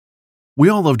We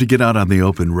all love to get out on the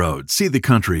open road, see the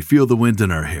country, feel the wind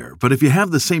in our hair. But if you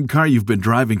have the same car you've been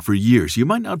driving for years, you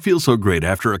might not feel so great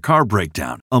after a car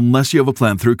breakdown, unless you have a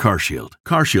plan through CarShield.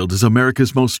 CarShield is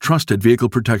America's most trusted vehicle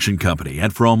protection company,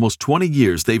 and for almost 20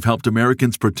 years, they've helped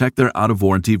Americans protect their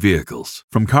out-of-warranty vehicles.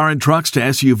 From car and trucks to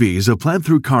SUVs, a plan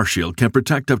through CarShield can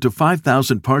protect up to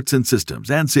 5,000 parts and systems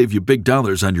and save you big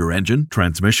dollars on your engine,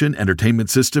 transmission, entertainment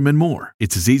system, and more.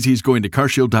 It's as easy as going to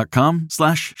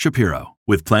carshield.com/Shapiro.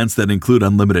 With plans that include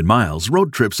unlimited miles,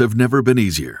 road trips have never been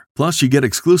easier. Plus, you get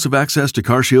exclusive access to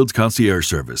CarShield's concierge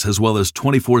service, as well as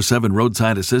 24/7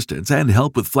 roadside assistance and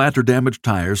help with flat or damaged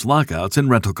tires, lockouts, and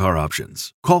rental car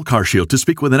options. Call CarShield to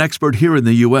speak with an expert here in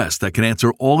the U.S. that can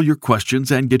answer all your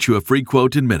questions and get you a free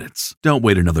quote in minutes. Don't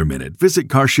wait another minute. Visit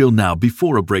CarShield now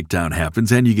before a breakdown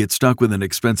happens and you get stuck with an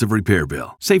expensive repair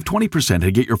bill. Save 20%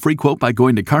 and get your free quote by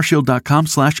going to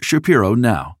carshield.com/Shapiro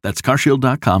now. That's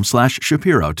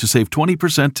carshield.com/Shapiro to save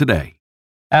 20% today.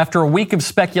 After a week of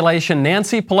speculation,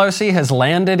 Nancy Pelosi has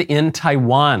landed in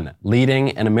Taiwan,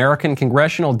 leading an American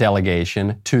congressional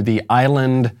delegation to the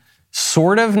island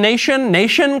sort of nation,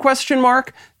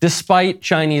 despite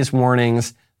Chinese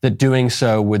warnings that doing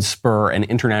so would spur an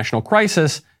international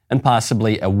crisis and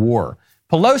possibly a war.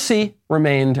 Pelosi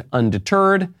remained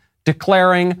undeterred,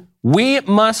 declaring, "We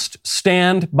must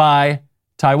stand by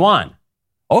Taiwan."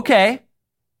 Okay,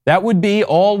 that would be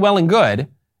all well and good,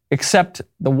 except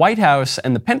the White House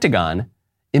and the Pentagon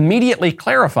immediately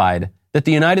clarified that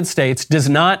the United States does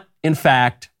not, in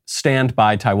fact, stand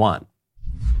by Taiwan.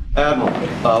 Admiral,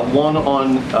 one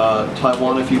on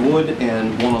Taiwan, if you would,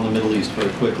 and one on the Middle East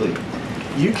very quickly.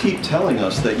 You keep telling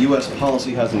us that U.S.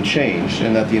 policy hasn't changed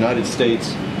and that the United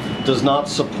States does not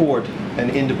support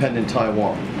an independent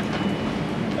Taiwan.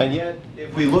 And yet,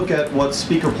 if we look at what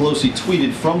Speaker Pelosi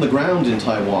tweeted from the ground in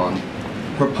Taiwan,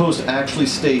 her post actually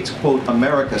states, quote,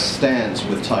 "America stands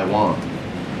with Taiwan."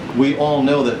 We all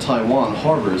know that Taiwan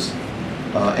harbors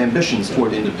ambitions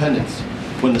toward independence.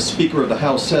 When the Speaker of the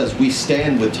House says, "We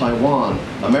stand with Taiwan,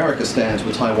 America stands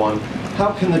with Taiwan," how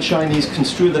can the Chinese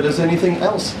construe that as anything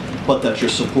else but that you're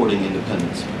supporting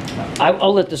independence?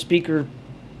 I'll let the Speaker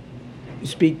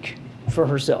speak for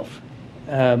herself.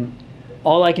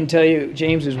 All I can tell you,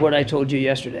 James, is what I told you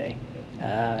yesterday.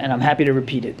 And I'm happy to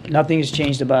repeat it. Nothing has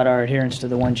changed about our adherence to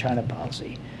the One China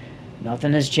policy.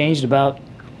 Nothing has changed about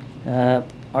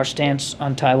our stance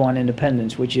on Taiwan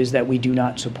independence, which is that we do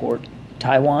not support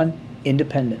Taiwan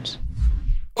independence.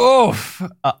 Oof.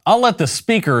 I'll let the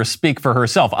Speaker speak for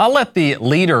herself. I'll let the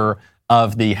leader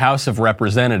of the House of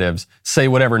Representatives say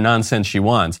whatever nonsense she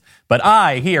wants. But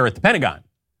I here at the Pentagon,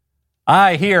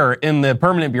 I here in the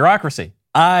permanent bureaucracy,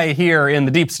 I here in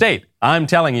the deep state, I'm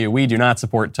telling you, we do not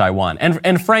support Taiwan.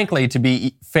 And frankly, to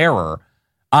be fairer,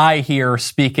 I here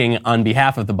speaking on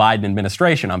behalf of the Biden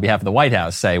administration, on behalf of the White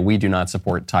House, say we do not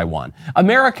support Taiwan.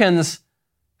 Americans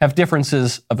have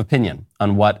differences of opinion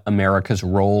on what America's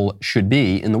role should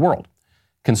be in the world.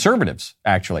 Conservatives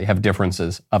actually have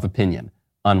differences of opinion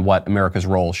on what America's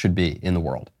role should be in the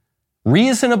world.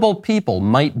 Reasonable people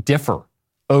might differ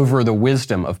over the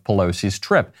wisdom of Pelosi's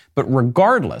trip, but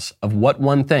regardless of what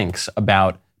one thinks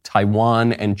about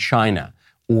Taiwan and China,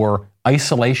 or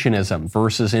isolationism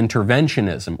versus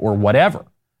interventionism, or whatever,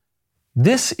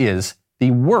 this is the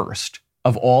worst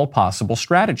of all possible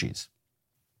strategies.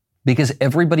 Because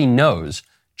everybody knows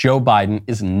Joe Biden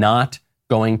is not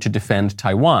going to defend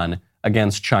Taiwan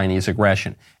against Chinese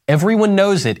aggression. Everyone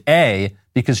knows it, A,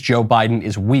 because Joe Biden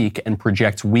is weak and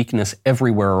projects weakness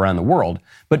everywhere around the world,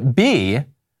 but B,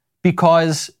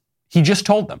 because he just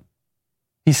told them.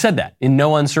 He said that in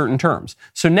no uncertain terms.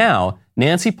 So now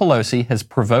Nancy Pelosi has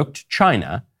provoked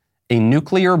China, a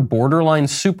nuclear borderline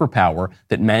superpower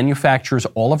that manufactures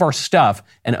all of our stuff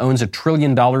and owns $1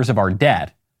 trillion of our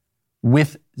debt,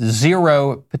 with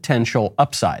zero potential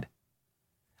upside.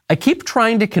 I keep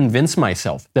trying to convince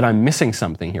myself that I'm missing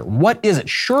something here. What is it?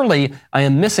 Surely I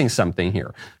am missing something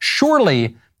here.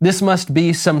 Surely this must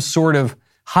be some sort of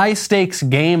high-stakes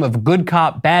game of good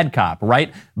cop, bad cop,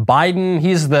 right? Biden,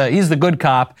 he's the good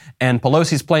cop, and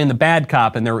Pelosi's playing the bad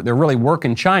cop, and they're really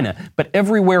working China. But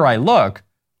everywhere I look,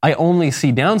 I only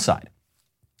see downside.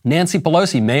 Nancy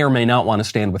Pelosi may or may not want to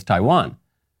stand with Taiwan,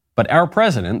 but our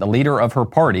president, the leader of her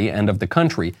party and of the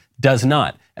country, does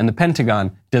not, and the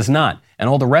Pentagon does not, and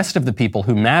all the rest of the people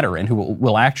who matter and who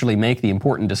will actually make the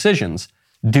important decisions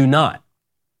do not.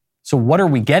 So what are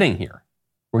we getting here?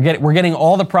 We're getting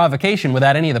all the provocation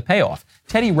without any of the payoff.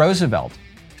 Teddy Roosevelt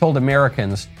told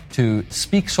Americans to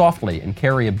speak softly and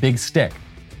carry a big stick.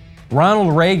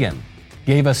 Ronald Reagan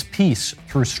gave us peace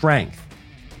through strength.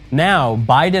 Now,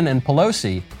 Biden and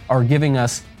Pelosi are giving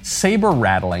us saber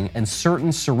rattling and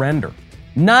certain surrender.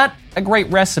 Not a great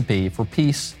recipe for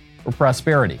peace or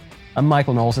prosperity. I'm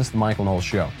Michael Knowles. This is The Michael Knowles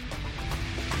Show.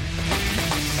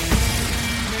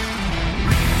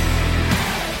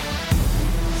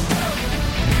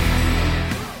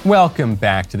 Welcome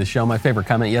back to the show. My favorite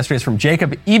comment yesterday is from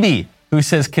Jacob Eby, who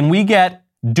says, can we get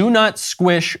do not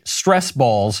squish stress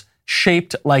balls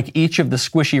shaped like each of the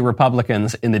squishy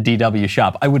Republicans in the DW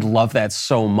shop? I would love that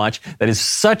so much. That is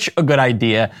such a good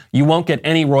idea. You won't get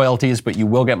any royalties, but you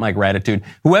will get my gratitude.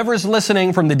 Whoever's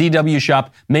listening from the DW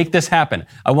shop, make this happen.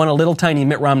 I want a little tiny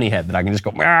Mitt Romney head that I can just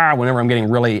go, whenever I'm getting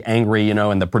really angry,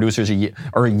 and the producers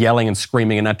are yelling and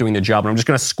screaming and not doing their job. And I'm just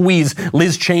going to squeeze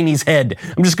Liz Cheney's head.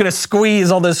 I'm just going to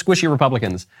squeeze all those squishy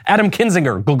Republicans. Adam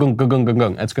Kinzinger, gung, gung, gung, gung,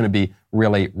 gung. That's going to be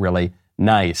really, really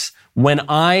nice. When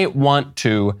I want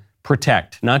to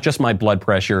protect not just my blood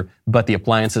pressure, but the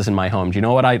appliances in my home, do you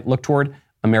know what I look toward?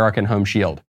 American Home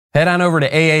Shield. Head on over to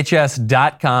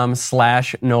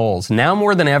ahs.com/Knowles. Now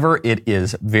more than ever, it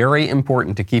is very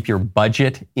important to keep your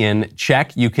budget in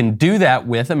check. You can do that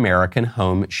with American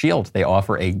Home Shield. They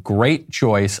offer a great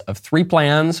choice of 3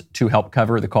 plans to help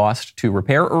cover the cost to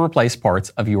repair or replace parts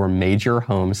of your major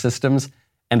home systems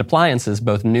and appliances,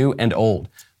 both new and old.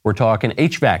 We're talking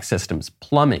HVAC systems,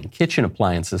 plumbing, kitchen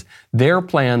appliances. Their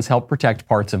plans help protect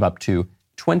parts of up to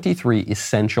 23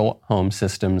 essential home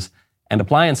systems and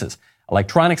appliances.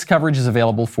 Electronics coverage is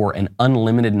available for an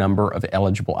unlimited number of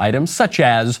eligible items, such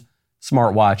as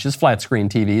smartwatches, flat screen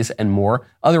TVs, and more.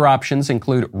 Other options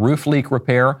include roof leak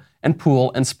repair and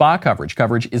pool and spa coverage.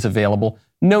 Coverage is available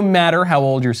no matter how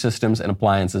old your systems and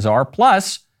appliances are.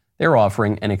 Plus, they're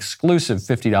offering an exclusive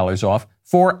 $50 off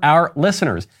for our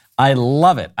listeners. I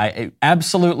love it.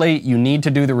 Absolutely, you need to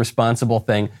do the responsible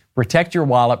thing. Protect your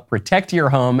wallet, protect your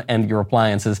home and your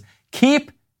appliances.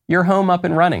 Keep your home up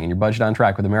and running and your budget on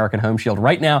track with American Home Shield.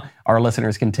 Right now, our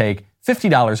listeners can take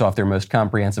 $50 off their most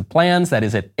comprehensive plans. That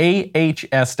is at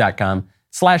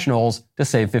ahs.com/Knowles to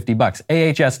save $50.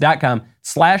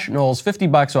 ahs.com/Knowles,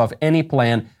 $50 off any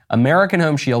plan. American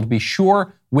Home Shield. Be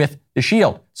sure with the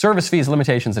Shield. Service fees,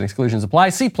 limitations, and exclusions apply.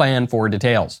 See plan for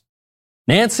details.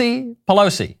 Nancy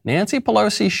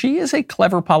Pelosi, she is a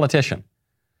clever politician.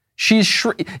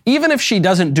 Even if she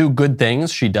doesn't do good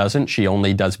things, she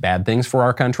only does bad things for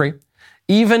our country.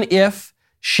 Even if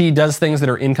she does things that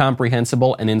are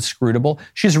incomprehensible and inscrutable,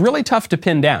 she's really tough to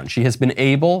pin down. She has been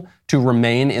able to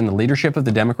remain in the leadership of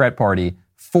the Democrat Party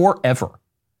forever.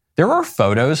 There are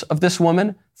photos of this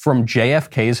woman from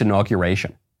JFK's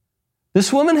inauguration.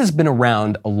 This woman has been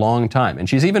around a long time, and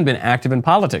she's even been active in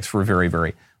politics for a very,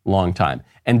 very long time.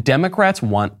 And Democrats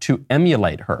want to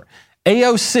emulate her.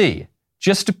 AOC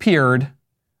just appeared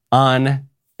on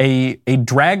a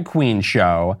drag queen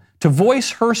show to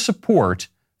voice her support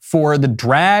for the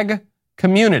drag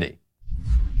community.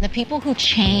 The people who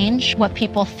change what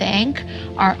people think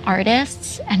are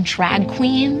artists and drag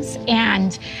queens.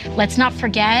 And let's not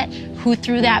forget who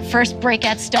threw that first brick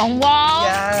at Stonewall.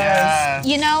 Yes.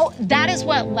 That is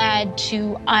what led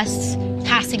to us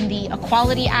passing the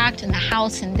Equality Act in the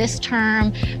House in this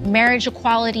term, marriage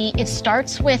equality. It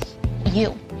starts with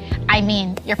you.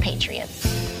 You're patriots.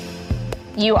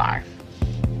 You are.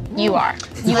 You are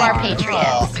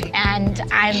patriots. And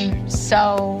I'm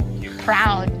so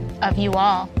proud of you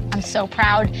all. I'm so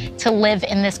proud to live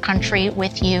in this country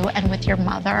with you and with your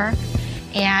mother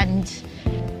and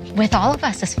with all of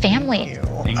us as family.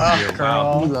 Thank you.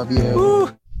 Girl. We love you. Ooh.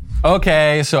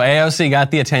 Okay, so AOC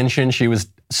got the attention she was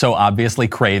so obviously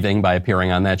craving by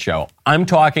appearing on that show. I'm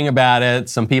talking about it.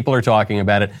 Some people are talking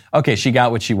about it. Okay, she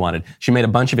got what she wanted. She made a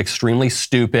bunch of extremely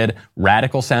stupid,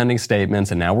 radical-sounding statements,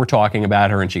 and now we're talking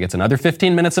about her, and she gets another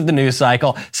 15 minutes of the news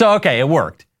cycle. So, okay, it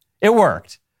worked. It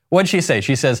worked. What'd she say?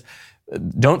 She says,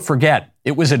 don't forget,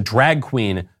 it was a drag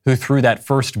queen who threw that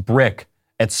first brick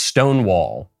at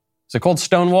Stonewall. Is it called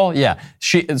Stonewall? Yeah.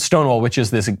 Stonewall, which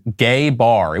is this gay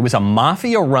bar. It was a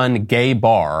mafia-run gay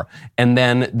bar. And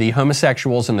then the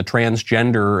homosexuals and the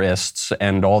transgenderists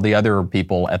and all the other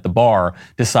people at the bar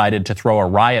decided to throw a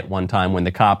riot one time when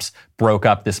the cops broke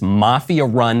up this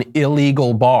mafia-run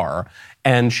illegal bar.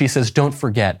 And she says, don't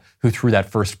forget who threw that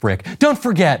first brick. Don't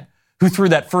forget who threw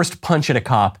that first punch at a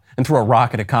cop and threw a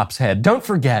rock at a cop's head. Don't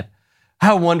forget.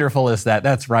 How wonderful is that?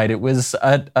 That's right. It was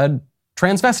a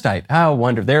transvestite. How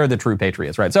wonderful. They're the true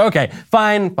patriots, right? So, okay,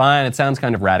 fine. It sounds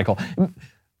kind of radical.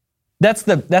 That's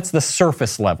the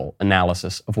surface level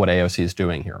analysis of what AOC is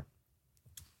doing here.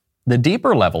 The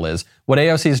deeper level is what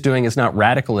AOC is doing is not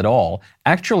radical at all.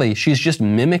 Actually, she's just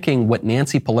mimicking what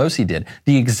Nancy Pelosi did.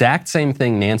 The exact same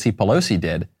thing Nancy Pelosi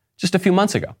did just a few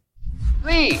months ago.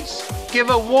 Please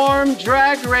give a warm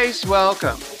drag race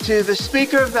welcome to the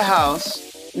Speaker of the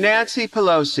House, Nancy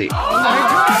Pelosi.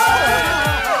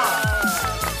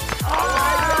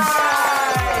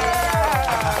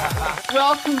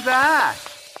 welcome back.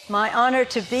 My honor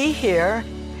to be here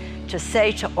to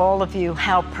say to all of you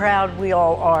how proud we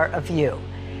all are of you.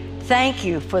 Thank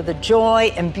you for the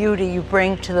joy and beauty you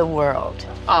bring to the world.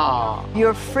 Aww.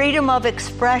 Your freedom of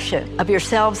expression of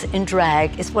yourselves in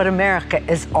drag is what America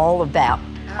is all about.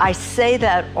 I say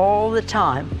that all the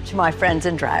time to my friends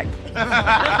in drag.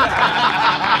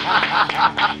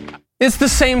 It's the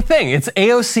same thing. It's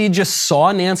AOC just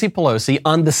saw Nancy Pelosi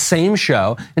on the same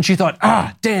show, and she thought,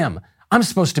 damn, I'm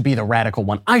supposed to be the radical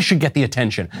one. I should get the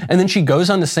attention. And then she goes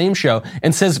on the same show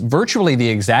and says virtually the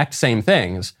exact same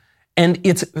things. And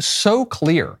it's so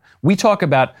clear. We talk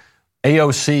about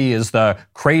AOC is the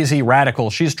crazy radical.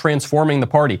 She's transforming the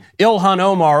party. Ilhan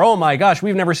Omar, oh my gosh,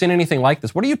 we've never seen anything like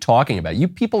this. What are you talking about? You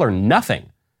people are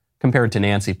nothing compared to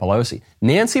Nancy Pelosi.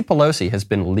 Nancy Pelosi has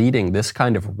been leading this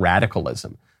kind of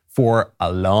radicalism for a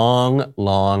long,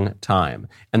 long time.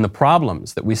 And the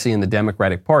problems that we see in the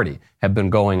Democratic Party have been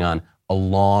going on a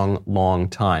long, long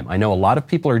time. I know a lot of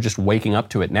people are just waking up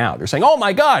to it now. They're saying, oh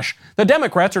my gosh, the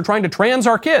Democrats are trying to trans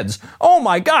our kids. Oh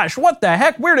my gosh, what the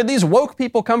heck? Where did these woke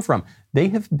people come from? They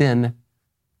have been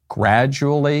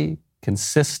gradually,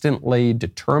 consistently,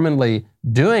 determinedly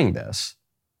doing this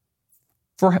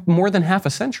for more than half a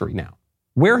century now.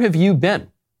 Where have you been?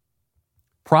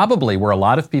 Probably where a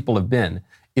lot of people have been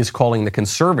is calling the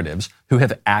conservatives, who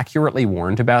have accurately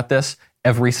warned about this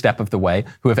every step of the way,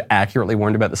 who have accurately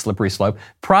warned about the slippery slope.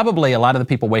 Probably a lot of the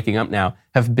people waking up now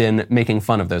have been making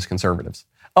fun of those conservatives.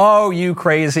 Oh, you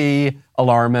crazy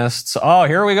alarmists. Oh,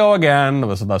 here we go again.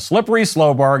 The slippery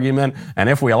slope argument. And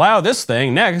if we allow this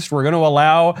thing next, we're going to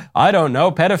allow, I don't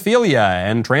know, pedophilia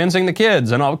and transing the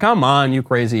kids. And oh, come on, you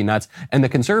crazy nuts. And the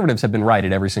conservatives have been right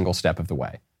at every single step of the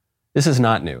way. This is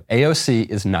not new. AOC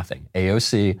is nothing.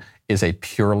 AOC is a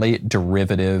purely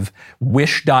derivative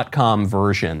Wish.com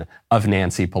version of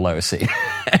Nancy Pelosi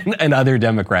and other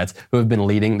Democrats who have been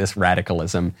leading this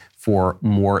radicalism for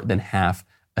more than half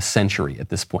a century at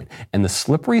this point. And the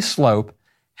slippery slope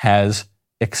has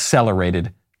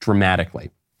accelerated dramatically.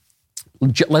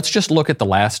 Let's just look at the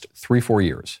last 3-4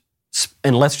 years.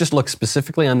 And let's just look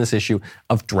specifically on this issue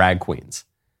of drag queens.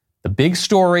 The big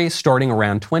story starting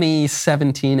around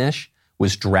 2017-ish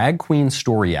was Drag Queen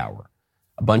Story Hour.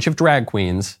 A bunch of drag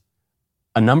queens,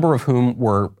 a number of whom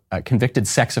were convicted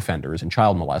sex offenders and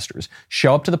child molesters,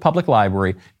 show up to the public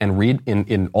library and read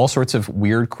in all sorts of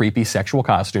weird, creepy sexual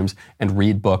costumes and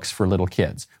read books for little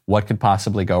kids. What could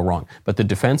possibly go wrong? But the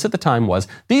defense at the time was,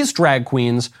 these drag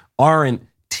queens aren't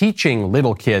teaching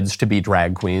little kids to be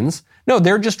drag queens. No,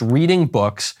 they're just reading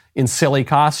books in silly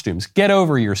costumes. Get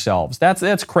over yourselves.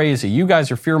 That's crazy. You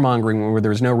guys are fear-mongering where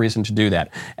there's no reason to do that.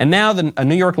 And now a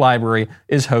New York library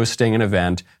is hosting an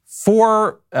event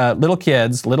for little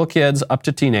kids up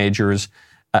to teenagers,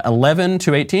 11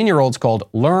 to 18-year-olds, called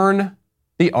Learn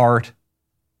the Art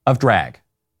of Drag.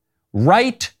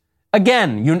 Right?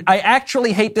 Again, I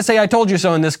actually hate to say I told you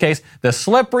so in this case. The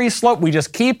slippery slope, we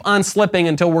just keep on slipping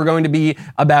until we're going to be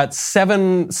about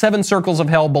seven circles of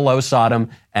hell below Sodom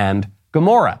and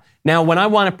Gomorrah. Now, when I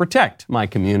want to protect my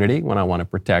community, when I want to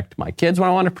protect my kids, when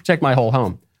I want to protect my whole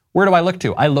home, where do I look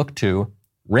to? I look to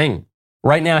Ring.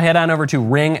 Right now, head on over to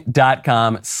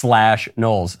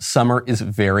ring.com/Knowles. Summer is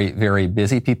very, very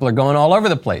busy. People are going all over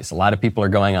the place. A lot of people are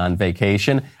going on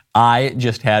vacation. I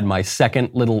just had my second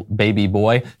little baby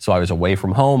boy, so I was away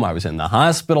from home. I was in the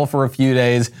hospital for a few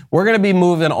days. We're going to be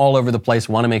moving all over the place.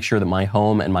 Want to make sure that my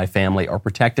home and my family are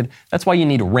protected. That's why you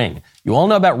need Ring. You all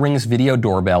know about Ring's video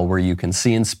doorbell, where you can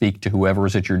see and speak to whoever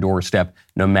is at your doorstep,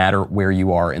 no matter where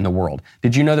you are in the world.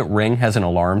 Did you know that Ring has an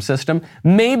alarm system?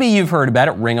 Maybe you've heard about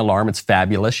it. Ring Alarm. It's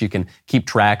fabulous. You can keep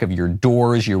track of your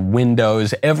doors, your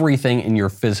windows, everything in your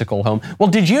physical home. Well,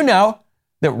 did you know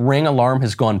that Ring Alarm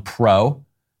has gone pro?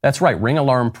 That's right. Ring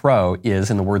Alarm Pro is,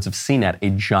 in the words of CNET,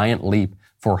 a giant leap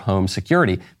for home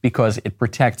security because it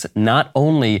protects not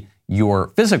only your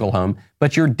physical home,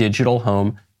 but your digital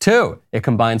home too. It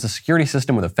combines a security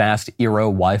system with a fast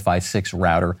Eero Wi-Fi 6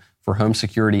 router for home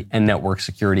security and network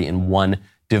security in one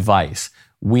device.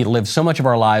 We live so much of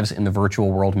our lives in the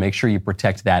virtual world. Make sure you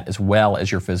protect that as well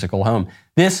as your physical home.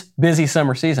 This busy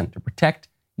summer season, to protect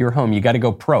your home, you got to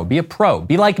go pro. Be a pro.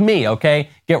 Be like me, okay?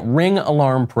 Get Ring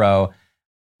Alarm Pro.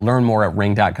 Learn more at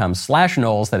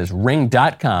ring.com/Knowles. That is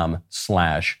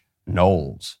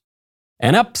ring.com/Knowles.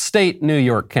 An upstate New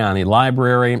York County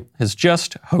library has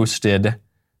just hosted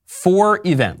 4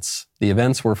 events. The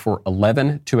events were for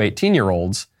 11 to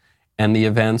 18-year-olds, and the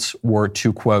events were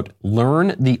to, quote,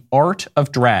 learn the art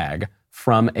of drag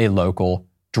from a local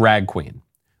drag queen.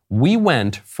 We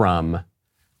went from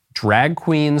drag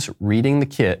queens reading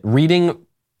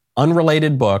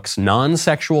unrelated books,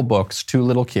 non-sexual books to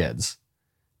little kids,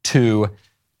 to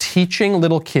teaching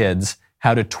little kids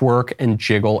how to twerk and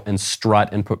jiggle and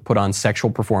strut and put on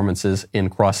sexual performances in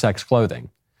cross-sex clothing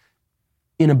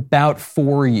in about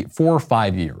 4 or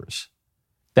 5 years.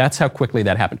 That's how quickly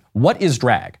that happened. What is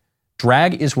drag?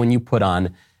 Drag is when you put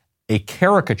on a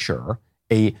caricature,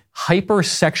 a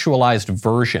hyper-sexualized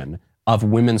version of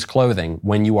women's clothing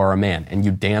when you are a man, and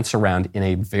you dance around in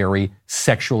a very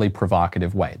sexually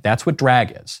provocative way. That's what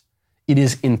drag is. It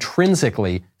is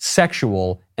intrinsically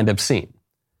sexual and obscene.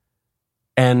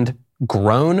 And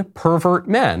grown pervert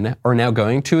men are now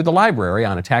going to the library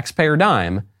on a taxpayer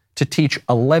dime to teach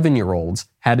 11-year-olds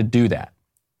how to do that,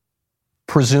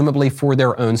 presumably for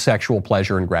their own sexual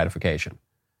pleasure and gratification,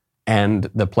 and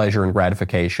the pleasure and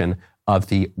gratification of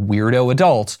the weirdo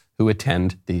adults who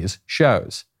attend these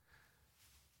shows.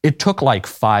 It took like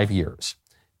 5 years.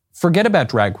 Forget about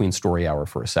Drag Queen Story Hour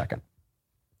for a second.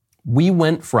 We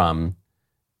went from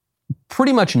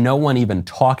pretty much no one even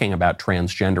talking about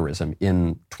transgenderism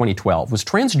in 2012. Was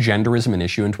transgenderism an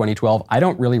issue in 2012? I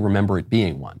don't really remember it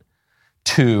being one.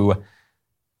 To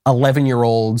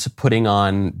 11-year-olds putting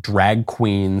on drag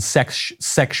queen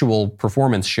sexual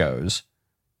performance shows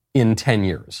in 10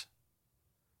 years.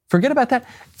 Forget about that.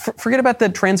 Forget about the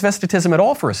transvestitism at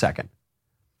all for a second.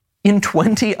 In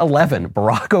 2011,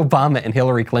 Barack Obama and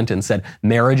Hillary Clinton said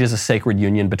marriage is a sacred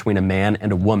union between a man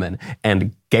and a woman,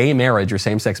 and gay marriage or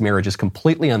same-sex marriage is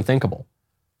completely unthinkable.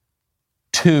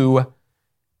 To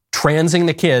transing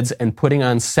the kids and putting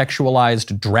on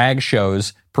sexualized drag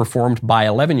shows performed by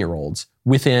 11-year-olds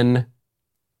within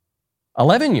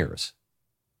 11 years.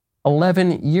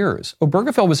 11 years.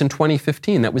 Obergefell was in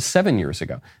 2015. That was 7 years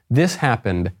ago. This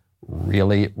happened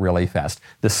really, really fast.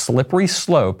 The slippery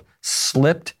slope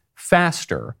slipped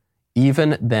faster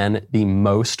even than the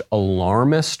most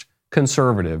alarmist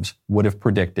conservatives would have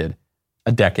predicted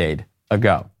a decade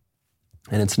ago.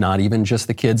 And it's not even just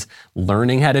the kids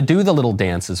learning how to do the little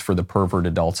dances for the pervert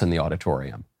adults in the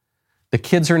auditorium. The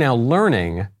kids are now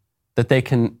learning that they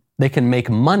can make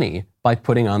money by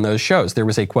putting on those shows. There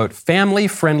was a, quote,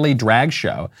 family-friendly drag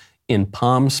show in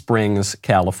Palm Springs,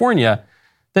 California,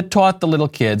 that taught the little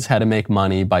kids how to make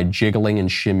money by jiggling and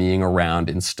shimmying around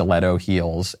in stiletto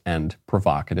heels and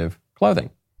provocative clothing.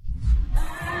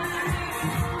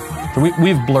 So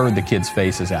we've blurred the kids'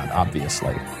 faces out,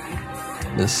 obviously.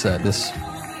 This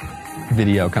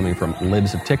video coming from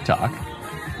Libs of TikTok.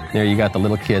 There you got the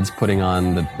little kids putting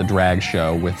on the drag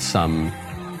show with some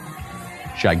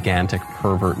gigantic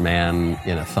pervert man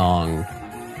in a thong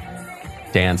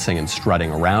dancing and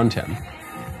strutting around him.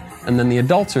 And then the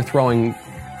adults are throwing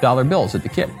dollar bills at the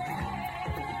kid.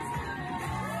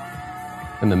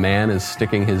 And the man is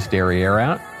sticking his derriere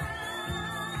out.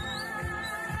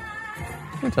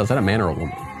 Can't tell, is that a man or a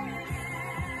woman?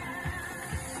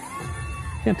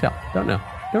 Can't tell, don't know.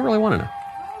 Don't really want to know.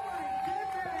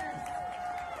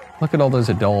 Look at all those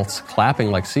adults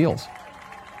clapping like seals.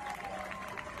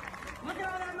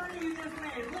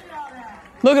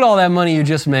 Look at all that money you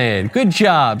just made. Good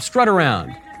job, strut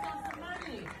around.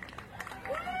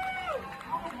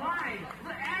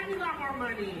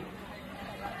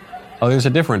 Oh, there's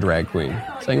a different drag queen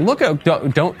saying, look,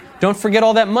 don't forget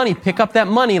all that money. Pick up that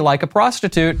money like a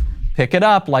prostitute. Pick it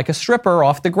up like a stripper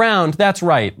off the ground. That's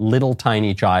right, little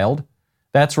tiny child.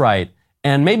 That's right.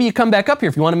 And maybe you come back up here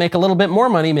if you want to make a little bit more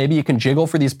money. Maybe you can jiggle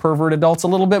for these pervert adults a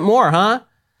little bit more, huh?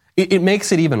 It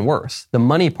makes it even worse. The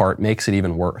money part makes it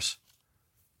even worse.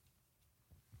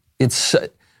 I'm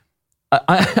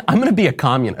going to be a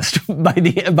communist by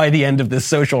the end of this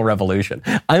social revolution.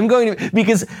 I'm going to,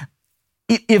 because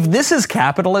if this is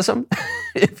capitalism,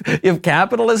 if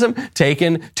capitalism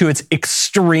taken to its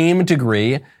extreme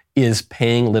degree is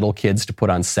paying little kids to put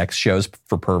on sex shows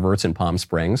for perverts in Palm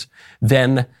Springs,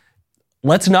 then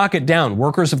let's knock it down.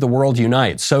 Workers of the world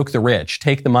unite. Soak the rich.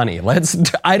 Take the money.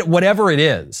 Whatever it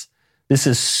is. This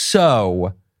is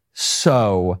so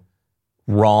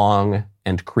wrong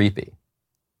and creepy.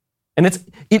 And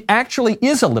it actually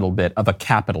is a little bit of a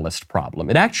capitalist problem.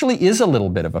 It actually is a little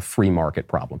bit of a free market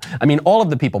problem. I mean, all of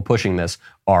the people pushing this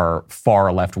are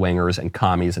far left-wingers and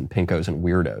commies and pinkos and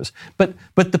weirdos. But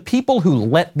the people who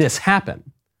let this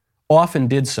happen often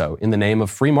did so in the name of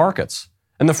free markets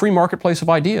and the free marketplace of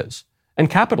ideas and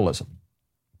capitalism.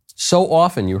 So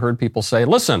often you heard people say,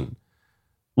 listen,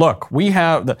 look, we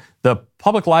have the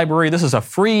public library. This is a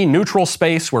free, neutral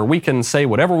space where we can say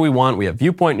whatever we want. We have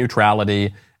viewpoint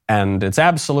neutrality. And it's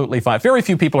absolutely fine. Very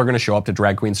few people are going to show up to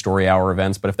Drag Queen Story Hour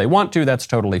events, but if they want to, that's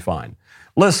totally fine.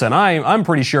 Listen, I'm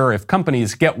pretty sure if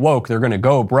companies get woke, they're going to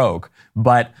go broke.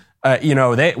 But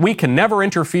We can never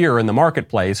interfere in the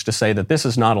marketplace to say that this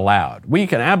is not allowed. We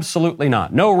can absolutely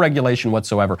not. No regulation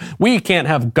whatsoever. We can't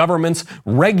have governments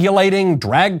regulating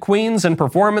drag queens and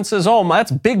performances. Oh,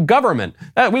 that's big government.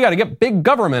 We got to get big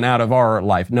government out of our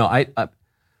life. No,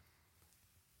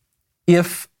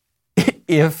 if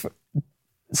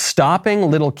stopping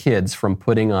little kids from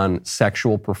putting on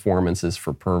sexual performances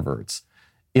for perverts,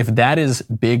 if that is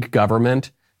big government,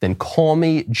 then call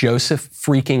me Joseph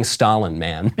freaking Stalin,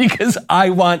 man, because I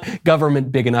want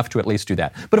government big enough to at least do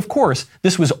that. But of course,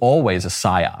 this was always a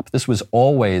psyop. This was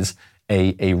always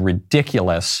a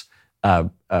ridiculous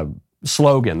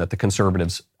slogan that the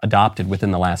conservatives adopted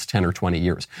within the last 10 or 20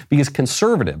 years, because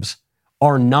conservatives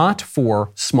are not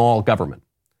for small government.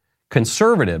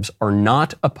 Conservatives are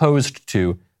not opposed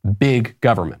to big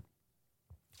government.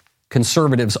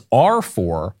 Conservatives are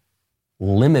for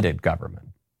limited government.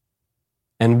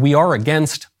 And we are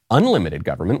against unlimited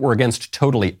government. We're against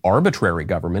totally arbitrary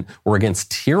government. We're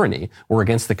against tyranny. We're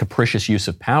against the capricious use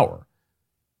of power.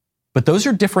 But those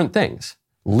are different things.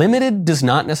 Limited does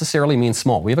not necessarily mean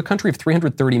small. We have a country of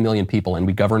 330 million people and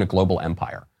we govern a global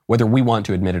empire, whether we want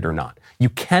to admit it or not. You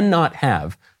cannot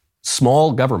have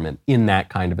small government in that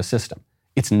kind of a system.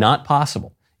 It's not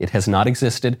possible. It has not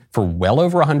existed for well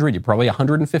over 100, probably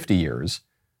 150 years.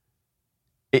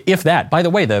 If that, by the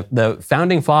way, the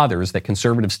founding fathers that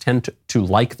conservatives tend to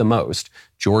like the most,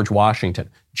 George Washington,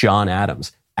 John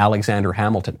Adams, Alexander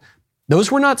Hamilton,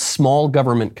 those were not small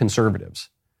government conservatives.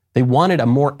 They wanted a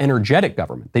more energetic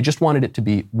government. They just wanted it to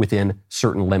be within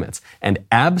certain limits. And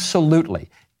absolutely,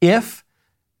 if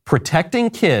protecting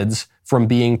kids from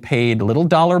being paid little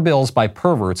dollar bills by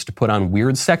perverts to put on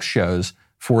weird sex shows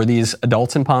for these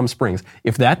adults in Palm Springs,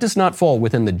 if that does not fall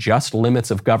within the just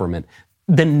limits of government,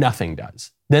 then nothing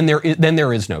does. Then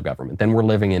there is no government. Then we're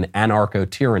living in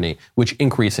anarcho-tyranny, which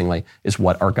increasingly is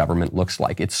what our government looks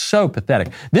like. It's so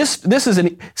pathetic. This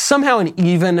is somehow an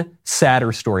even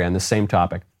sadder story on the same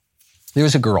topic.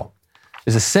 There's a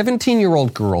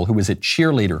 17-year-old girl who was at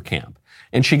cheerleader camp,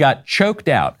 and she got choked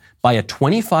out by a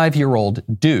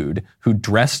 25-year-old dude who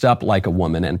dressed up like a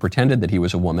woman and pretended that he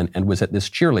was a woman and was at this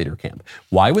cheerleader camp.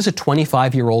 Why was a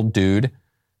 25-year-old dude,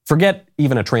 forget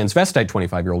even a transvestite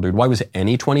 25-year-old dude, why was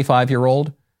any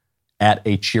 25-year-old at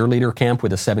a cheerleader camp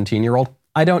with a 17-year-old?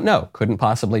 I don't know. Couldn't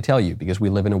possibly tell you because we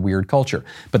live in a weird culture.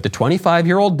 But the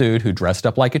 25-year-old dude who dressed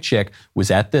up like a chick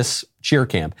was at this cheer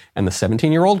camp, and the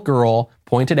 17-year-old girl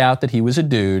pointed out that he was a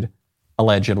dude,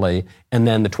 allegedly, and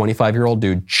then the 25-year-old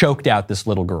dude choked out this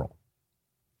little girl,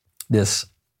 this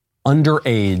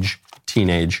underage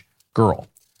teenage girl.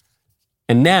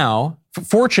 And now,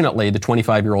 fortunately, the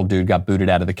 25-year-old dude got booted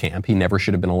out of the camp. He never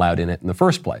should have been allowed in it in the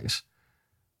first place.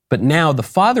 But now the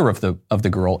father of the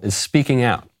girl is speaking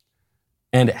out.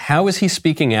 And how is he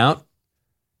speaking out?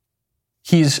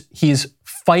 He's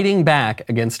fighting back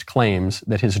against claims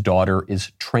that his daughter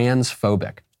is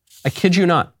transphobic. I kid you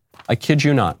not. I kid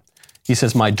you not. He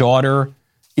says, my daughter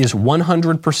is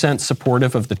 100%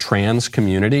 supportive of the trans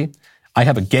community. I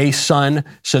have a gay son,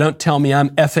 so don't tell me I'm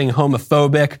effing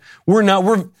homophobic.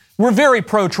 We're very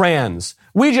pro-trans.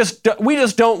 We just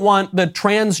don't want the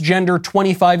transgender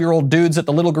 25-year-old dudes at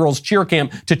the little girls' cheer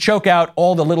camp to choke out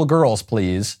all the little girls,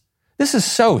 please. This is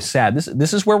so sad.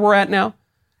 This is where we're at now.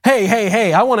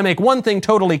 Hey, I want to make one thing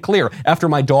totally clear. After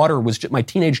my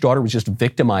teenage daughter was just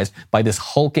victimized by this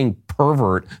hulking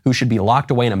pervert who should be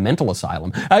locked away in a mental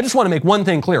asylum, I just want to make one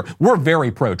thing clear. We're very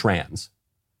pro-trans.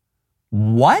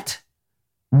 What?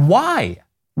 Why?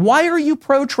 Why are you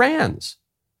pro-trans?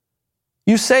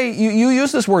 You say, you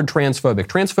use this word transphobic.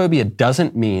 Transphobia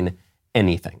doesn't mean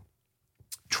anything.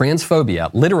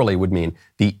 Transphobia literally would mean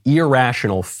the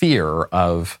irrational fear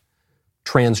of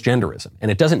transgenderism.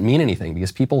 And it doesn't mean anything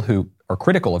because people who are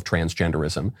critical of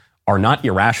transgenderism are not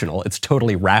irrational. It's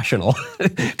totally rational.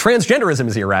 Transgenderism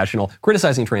is irrational.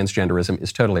 Criticizing transgenderism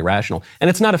is totally rational.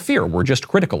 And it's not a fear. We're just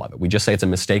critical of it. We just say it's a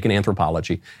mistake in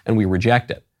anthropology and we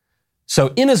reject it.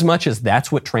 So inasmuch as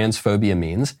that's what transphobia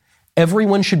means,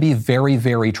 everyone should be very,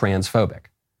 very transphobic.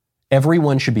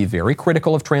 Everyone should be very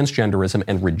critical of transgenderism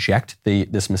and reject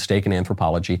this mistaken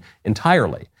anthropology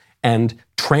entirely. And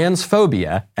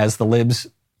transphobia, as the libs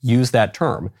use that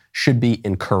term, should be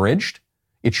encouraged,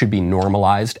 it should be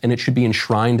normalized, and it should be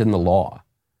enshrined in the law.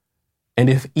 And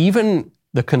if even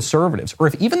the conservatives, or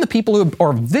if even the people who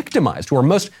are victimized, who are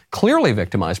most clearly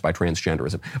victimized by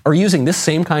transgenderism, are using this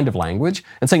same kind of language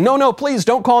and saying, no, please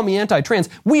don't call me anti-trans,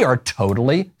 we are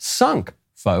totally sunk,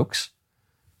 folks.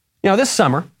 This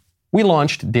summer, we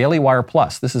launched Daily Wire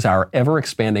Plus. This is our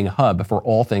ever-expanding hub for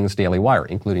all things Daily Wire,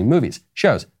 including movies,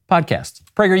 shows, podcasts,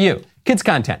 PragerU, kids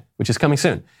content, which is coming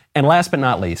soon. And last but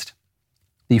not least,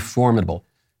 the formidable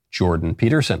Jordan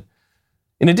Peterson.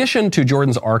 In addition to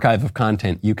Jordan's archive of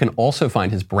content, you can also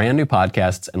find his brand new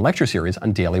podcasts and lecture series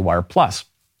on Daily Wire Plus.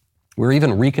 We're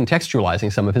even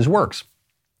recontextualizing some of his works,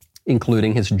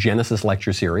 including his Genesis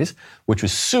lecture series, which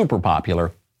was super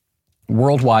popular,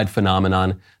 worldwide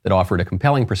phenomenon that offered a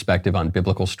compelling perspective on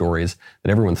biblical stories that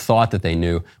everyone thought that they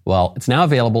knew. Well, it's now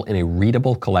available in a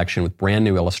readable collection with brand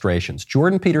new illustrations.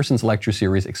 Jordan Peterson's lecture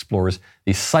series explores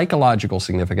the psychological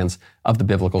significance of the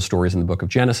biblical stories in the book of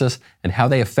Genesis and how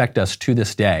they affect us to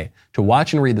this day. To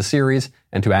watch and read the series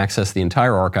and to access the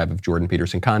entire archive of Jordan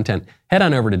Peterson content, head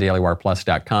on over to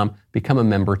dailywireplus.com. Become a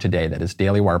member today. That is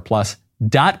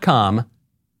dailywireplus.com.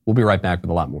 We'll be right back with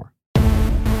a lot more.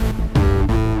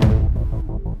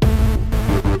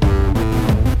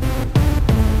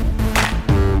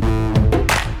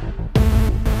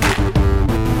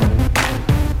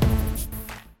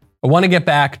 I want to get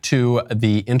back to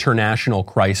the international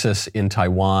crisis in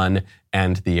Taiwan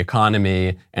and the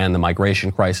economy and the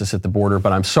migration crisis at the border,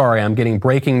 but I'm sorry, I'm getting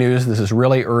breaking news. This is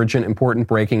really urgent, important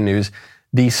breaking news.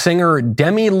 The singer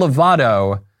Demi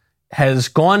Lovato has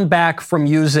gone back from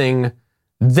using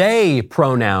they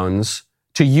pronouns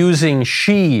to using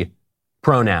she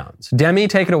pronouns. Demi,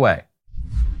 take it away.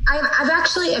 I've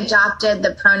actually adopted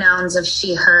the pronouns of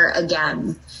she, her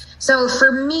again. So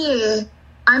for me,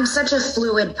 I'm such a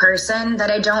fluid person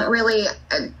that I don't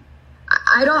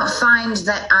find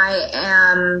that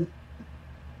I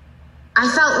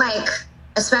felt like,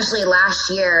 especially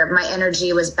last year, my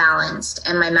energy was balanced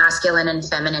and my masculine and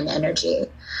feminine energy.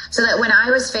 So that when I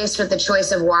was faced with the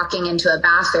choice of walking into a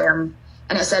bathroom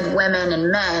and it said women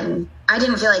and men, I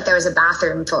didn't feel like there was a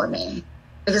bathroom for me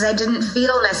because I didn't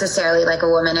feel necessarily like a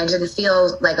woman. I didn't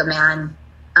feel like a man.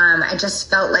 I just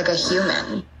felt like a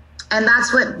human. And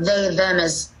that's what they, them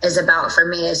is about for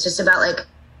me. It's just about like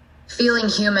feeling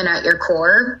human at your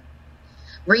core.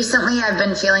 Recently, I've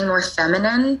been feeling more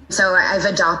feminine. So I've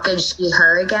adopted she,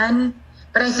 her again.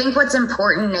 But I think what's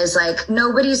important is like,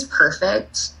 nobody's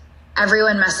perfect.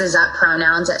 Everyone messes up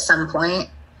pronouns at some point.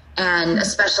 And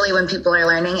especially when people are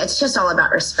learning, it's just all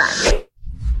about respect.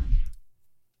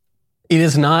 It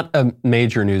is not a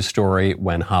major news story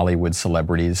when Hollywood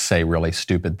celebrities say really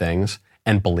stupid things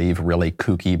and believe really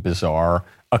kooky, bizarre,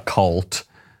 occult,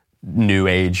 new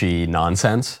agey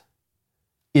nonsense.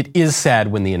 It is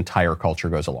sad when the entire culture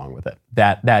goes along with it.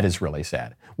 That is really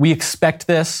sad. We expect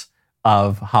this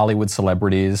of Hollywood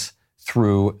celebrities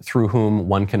through whom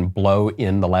one can blow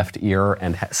in the left ear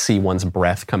and see one's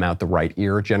breath come out the right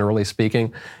ear, generally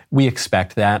speaking. We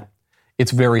expect that.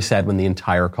 It's very sad when the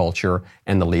entire culture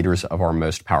and the leaders of our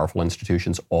most powerful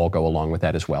institutions all go along with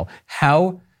that as well.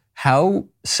 How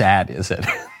sad is it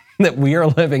that we are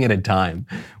living at a time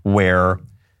where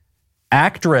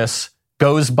actress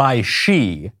goes by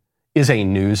she is a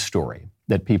news story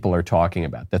that people are talking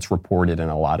about, that's reported in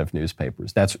a lot of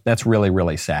newspapers. That's really,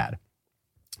 really sad.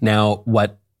 Now,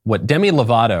 what Demi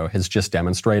Lovato has just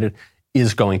demonstrated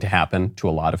is going to happen to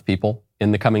a lot of people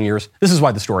in the coming years. This is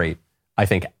why the story, I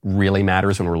think, really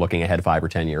matters when we're looking ahead 5 or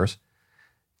 10 years.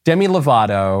 Demi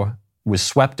Lovato was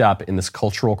swept up in this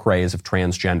cultural craze of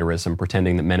transgenderism,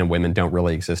 pretending that men and women don't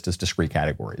really exist as discrete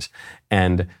categories.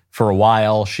 And for a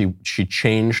while, she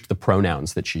changed the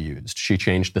pronouns that she used. She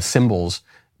changed the symbols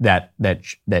that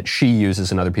she uses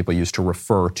and other people use to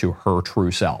refer to her true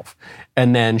self.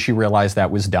 And then she realized that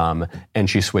was dumb, and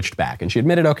she switched back. And she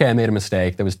admitted, okay, I made a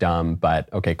mistake, that was dumb,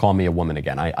 but okay, call me a woman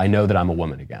again. I know that I'm a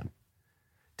woman again.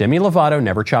 Demi Lovato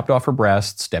never chopped off her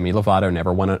breasts. Demi Lovato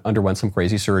never underwent some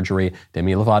crazy surgery.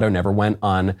 Demi Lovato never went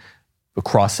on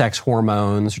cross-sex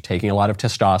hormones or taking a lot of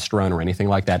testosterone or anything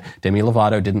like that. Demi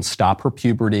Lovato didn't stop her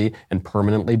puberty and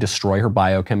permanently destroy her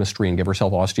biochemistry and give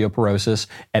herself osteoporosis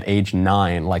at age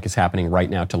 9, like is happening right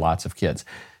now to lots of kids.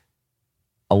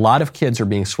 A lot of kids are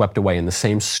being swept away in the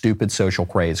same stupid social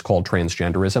craze called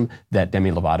transgenderism that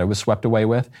Demi Lovato was swept away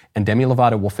with, and Demi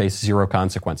Lovato will face zero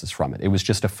consequences from it. It was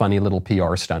just a funny little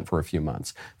PR stunt for a few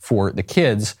months. For the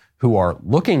kids who are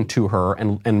looking to her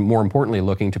and more importantly,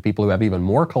 looking to people who have even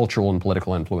more cultural and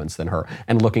political influence than her,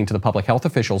 and looking to the public health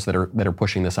officials that are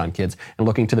pushing this on kids, and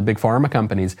looking to the big pharma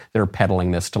companies that are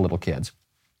peddling this to little kids.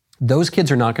 Those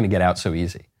kids are not going to get out so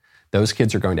easy. Those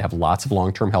kids are going to have lots of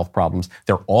long-term health problems.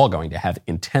 They're all going to have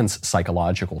intense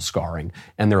psychological scarring,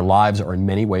 and their lives are in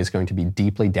many ways going to be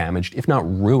deeply damaged, if not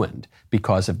ruined,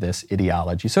 because of this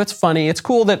ideology. So it's funny. It's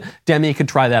cool that Demi could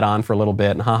try that on for a little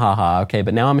bit, and ha ha ha, okay,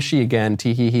 but now I'm a she again,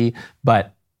 tee hee hee.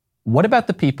 But what about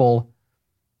the people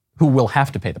who will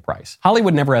have to pay the price?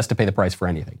 Hollywood never has to pay the price for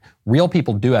anything. Real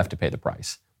people do have to pay the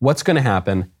price. What's going to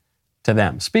happen to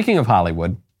them? Speaking of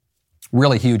Hollywood,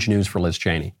 really huge news for Liz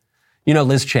Cheney. You know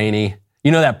Liz Cheney,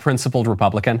 you know that principled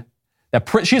Republican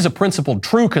She's a principled,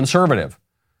 true conservative.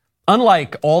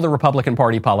 Unlike all the Republican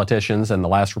Party politicians and the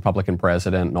last Republican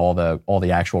president and all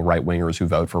the actual right-wingers who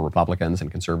vote for Republicans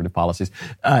and conservative policies,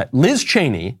 Liz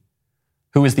Cheney,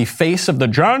 who is the face of the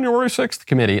January 6th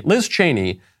committee, Liz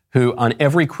Cheney, who on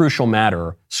every crucial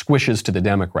matter squishes to the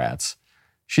Democrats,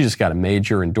 she just got a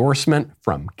major endorsement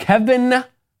from Kevin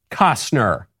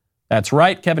Costner. That's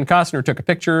right, Kevin Costner took a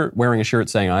picture wearing a shirt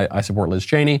saying, I support Liz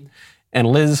Cheney. And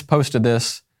Liz posted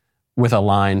this with a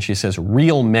line. She says,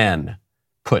 "Real men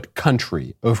put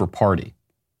country over party."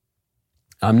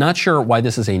 I'm not sure why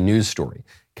this is a news story.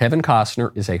 Kevin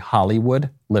Costner is a Hollywood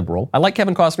liberal. I like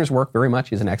Kevin Costner's work very much.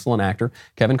 He's an excellent actor.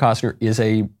 Kevin Costner is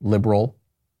a liberal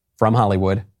from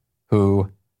Hollywood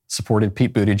who supported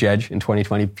Pete Buttigieg in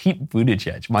 2020. Pete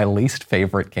Buttigieg, my least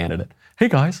favorite candidate. Hey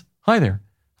guys, hi there.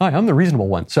 Hi, I'm the reasonable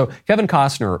one. So Kevin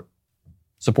Costner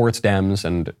supports Dems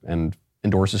and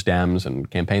endorses Dems and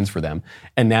campaigns for them.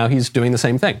 And now he's doing the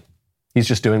same thing. He's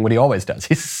just doing what he always does.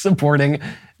 He's supporting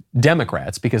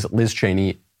Democrats because Liz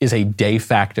Cheney is a de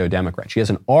facto Democrat. She has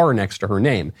an R next to her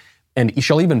name. And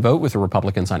she'll even vote with the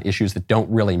Republicans on issues that don't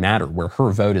really matter, where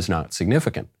her vote is not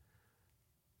significant.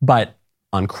 But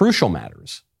on crucial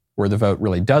matters, where the vote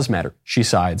really does matter, she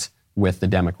sides with the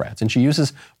Democrats. And she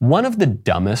uses one of the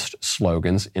dumbest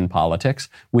slogans in politics,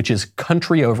 which is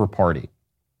country over party.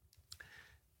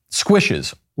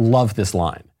 Squishes love this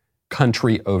line,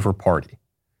 country over party,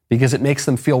 because it makes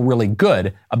them feel really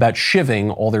good about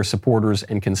shivving all their supporters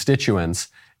and constituents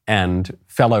and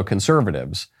fellow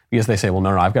conservatives, because they say, well,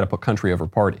 no, I've got to put country over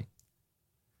party.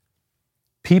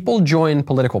 People join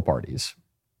political parties,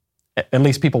 at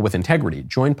least people with integrity,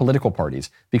 join political parties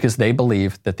because they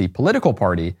believe that the political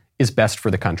party is best for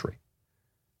the country.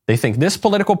 They think this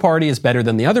political party is better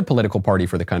than the other political party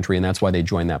for the country, and that's why they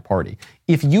join that party.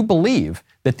 If you believe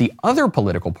that the other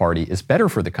political party is better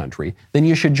for the country, then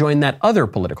you should join that other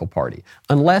political party,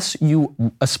 unless you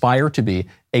aspire to be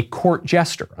a court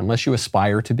jester, unless you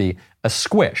aspire to be a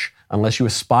squish, unless you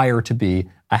aspire to be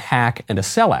a hack and a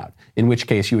sellout, in which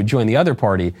case you would join the other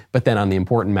party, but then on the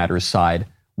important matters side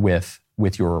with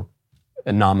your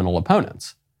nominal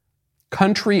opponents.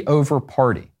 Country over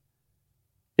party.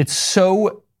 It's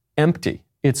so empty.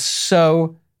 It's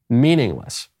so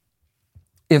meaningless.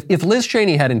 If Liz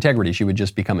Cheney had integrity, she would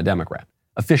just become a Democrat,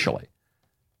 officially.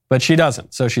 But she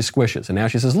doesn't, so she squishes. And now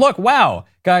she says, look, wow,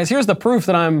 guys, here's the proof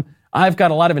that I've got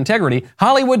a lot of integrity.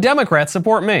 Hollywood Democrats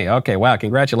support me. Okay, wow,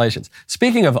 congratulations.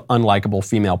 Speaking of unlikable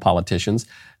female politicians,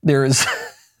 there's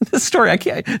this story.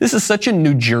 This is such a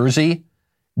New Jersey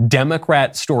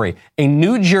Democrat story. A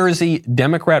New Jersey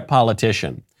Democrat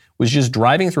politician was just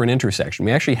driving through an intersection.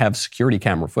 We actually have security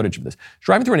camera footage of this.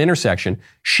 Driving through an intersection,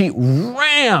 she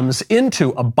rams into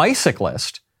a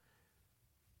bicyclist,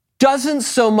 doesn't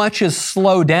so much as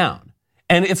slow down.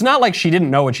 And it's not like she didn't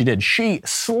know what she did. She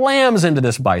slams into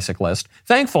this bicyclist.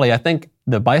 Thankfully, I think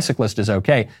the bicyclist is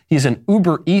okay. He's an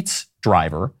Uber Eats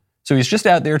driver. So he's just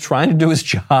out there trying to do his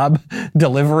job,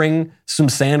 delivering some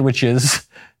sandwiches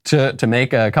to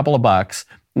make a couple of bucks.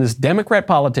 And this Democrat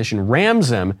politician rams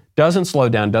him, doesn't slow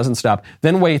down, doesn't stop,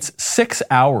 then waits 6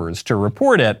 hours to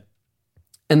report it.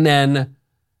 And then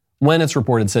when it's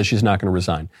reported, says she's not going to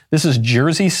resign. This is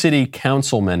Jersey City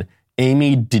Councilman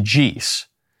Amy DeGeese.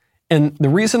 And the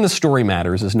reason the story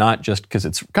matters is not just because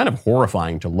it's kind of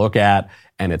horrifying to look at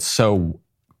and it's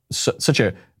such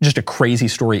a crazy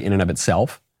story in and of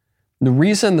itself. The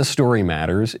reason the story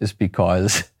matters is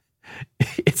because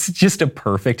it's just a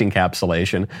perfect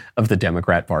encapsulation of the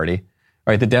Democrat Party,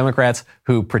 right? The Democrats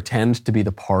who pretend to be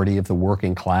the party of the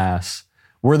working class.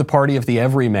 We're the party of the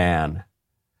everyman.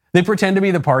 They pretend to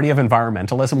be the party of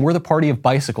environmentalism. We're the party of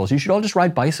bicycles. You should all just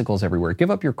ride bicycles everywhere. Give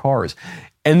up your cars.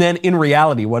 And then in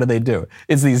reality, what do?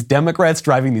 It's these Democrats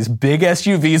driving these big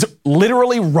SUVs,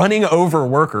 literally running over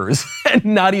workers and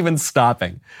not even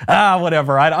stopping.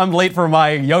 Whatever. I'm late for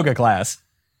my yoga class.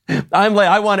 I'm late.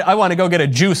 I want to go get a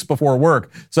juice before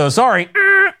work. So sorry.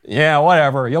 Yeah,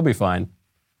 whatever. You'll be fine.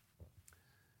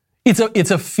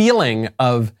 It's a feeling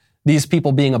of these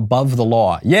people being above the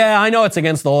law. Yeah, I know it's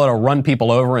against the law to run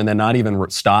people over and then not even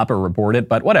stop or report it,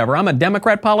 but whatever. I'm a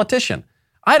Democrat politician.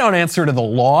 I don't answer to the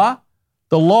law.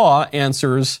 The law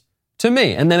answers to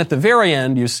me. And then at the very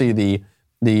end, you see the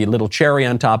little cherry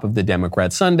on top of the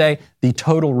Democrat sundae, the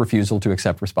total refusal to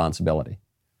accept responsibility.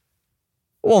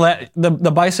 Well,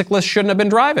 the bicyclist shouldn't have been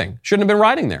driving, shouldn't have been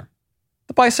riding there.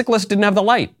 The bicyclist didn't have the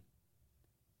light.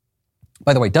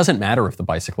 By the way, it doesn't matter if the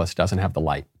bicyclist doesn't have the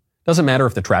light. Doesn't matter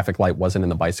if the traffic light wasn't in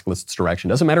the bicyclist's direction.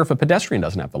 Doesn't matter if a pedestrian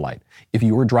doesn't have the light. If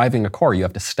you were driving a car, you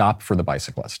have to stop for the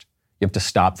bicyclist. You have to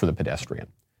stop for the pedestrian.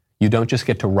 You don't just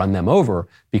get to run them over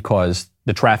because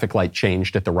the traffic light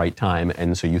changed at the right time,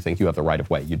 and so you think you have the right of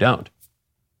way. You don't.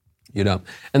 You don't.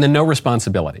 And then no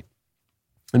responsibility.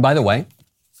 And by the way,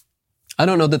 I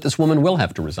don't know that this woman will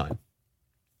have to resign.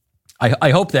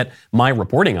 I hope that my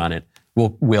reporting on it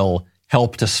will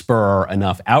help to spur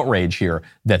enough outrage here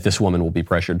that this woman will be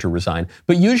pressured to resign.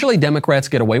 But usually Democrats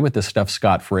get away with this stuff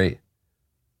scot-free.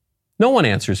 No one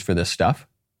answers for this stuff.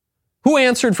 Who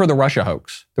answered for the Russia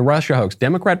hoax? The Russia hoax.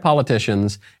 Democrat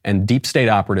politicians and deep state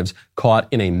operatives caught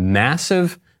in a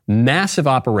massive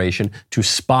operation to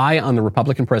spy on the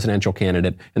Republican presidential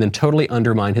candidate and then totally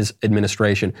undermine his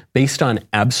administration based on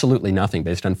absolutely nothing,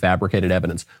 based on fabricated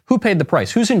evidence. Who paid the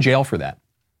price? Who's in jail for that?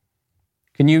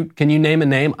 Can you name a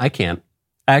name? I can't.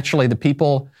 Actually, the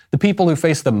people who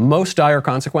face the most dire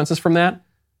consequences from that,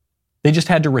 they just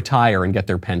had to retire and get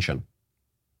their pension.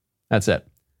 That's it.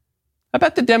 I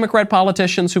bet the Democrat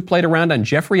politicians who played around on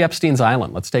Jeffrey Epstein's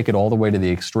island, let's take it all the way to the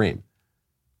extreme.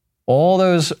 All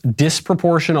those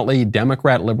disproportionately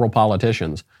Democrat liberal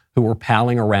politicians who were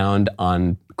palling around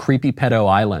on creepy pedo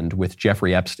island with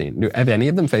Jeffrey Epstein. Have any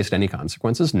of them faced any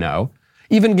consequences? No.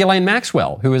 Even Ghislaine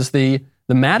Maxwell, who is the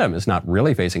madam, is not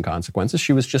really facing consequences.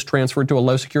 She was just transferred to a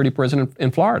low security prison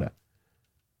in Florida.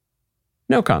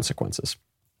 No consequences.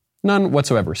 None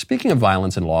whatsoever. Speaking of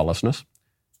violence and lawlessness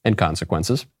and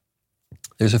consequences,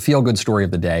 there's a feel-good story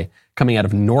of the day coming out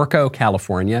of Norco,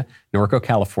 California. Norco,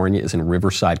 California is in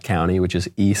Riverside County, which is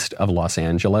east of Los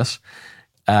Angeles.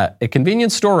 A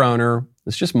convenience store owner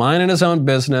is just minding his own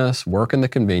business, working the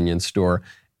convenience store,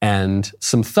 and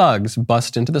some thugs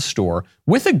bust into the store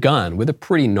with a gun, with a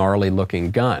pretty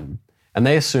gnarly-looking gun. And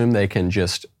they assume they can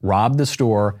just rob the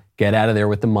store, get out of there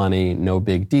with the money, no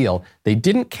big deal. They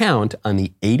didn't count on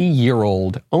the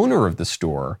 80-year-old owner of the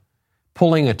store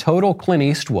pulling a total Clint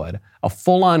Eastwood, a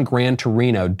full-on Gran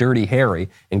Torino, Dirty Harry,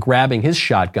 and grabbing his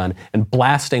shotgun and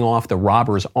blasting off the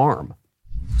robber's arm.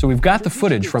 So we've got the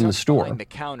footage from the store. Behind the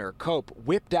counter, Cope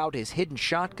whipped out his hidden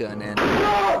shotgun and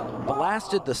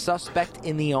blasted the suspect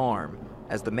in the arm.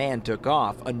 As the man took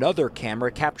off, another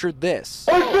camera captured this.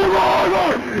 The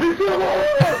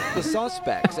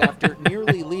suspects, after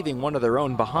nearly leaving one of their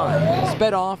own behind,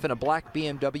 sped off in a black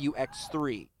BMW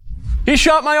X3. He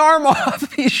shot my arm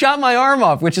off. He shot my arm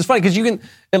off, which is funny because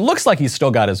it looks like he's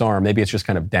still got his arm. Maybe it's just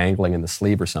kind of dangling in the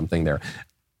sleeve or something there.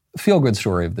 Feel-good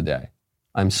story of the day.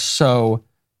 I'm so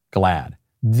glad.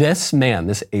 This man,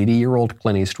 this 80-year-old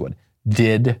Clint Eastwood,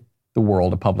 did the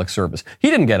world a public service. He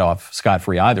didn't get off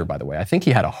scot-free either, by the way. I think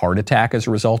he had a heart attack as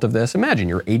a result of this. Imagine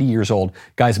you're 80 years old,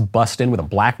 guys bust in with a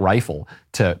black rifle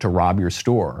to rob your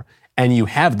store, and you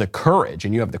have the courage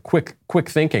and you have the quick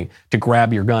thinking to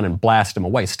grab your gun and blast him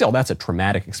away. Still, that's a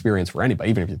traumatic experience for anybody,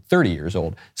 even if you're 30 years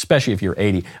old, especially if you're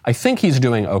 80. I think he's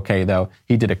doing okay, though.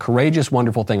 He did a courageous,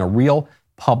 wonderful thing, a real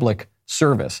public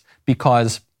service,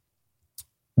 because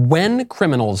when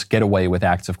criminals get away with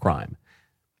acts of crime,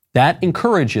 that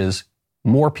encourages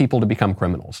more people to become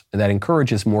criminals. And that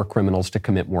encourages more criminals to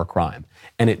commit more crime.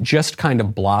 And it just kind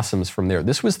of blossoms from there.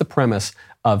 This was the premise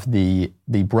of the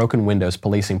broken windows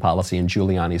policing policy in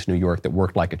Giuliani's New York that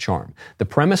worked like a charm. The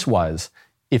premise was,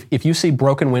 if you see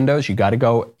broken windows, you got to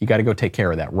go take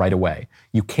care of that right away.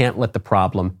 You can't let the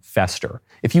problem fester.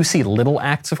 If you see little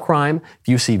acts of crime, if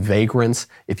you see vagrants,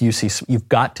 you've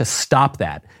got to stop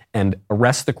that and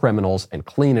arrest the criminals and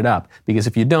clean it up, because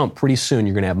if you don't, pretty soon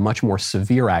you're going to have much more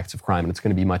severe acts of crime and it's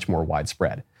going to be much more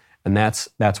widespread. And that's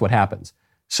what happens.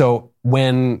 So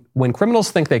when criminals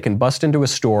think they can bust into a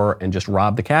store and just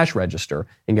rob the cash register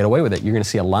and get away with it, you're going to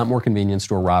see a lot more convenience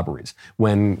store robberies.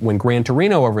 When Gran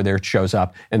Torino over there shows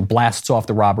up and blasts off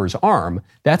the robber's arm,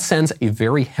 that sends a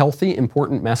very healthy,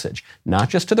 important message, not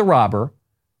just to the robber,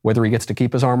 whether he gets to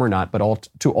keep his arm or not, but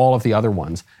to all of the other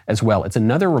ones as well. It's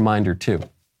another reminder, too,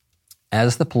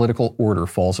 as the political order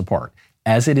falls apart,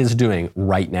 as it is doing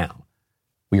right now.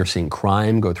 We are seeing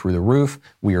crime go through the roof.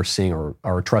 We are seeing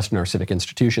our trust in our civic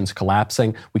institutions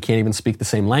collapsing. We can't even speak the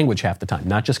same language half the time,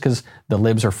 not just because the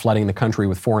libs are flooding the country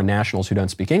with foreign nationals who don't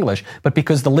speak English, but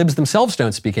because the libs themselves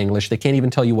don't speak English. They can't even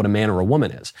tell you what a man or a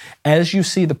woman is. As you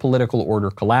see the political order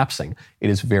collapsing, it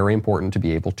is very important to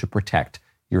be able to protect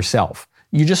yourself.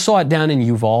 You just saw it down in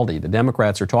Uvalde. The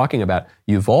Democrats are talking about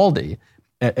Uvalde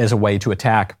as a way to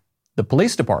attack the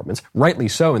police departments, rightly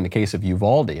so in the case of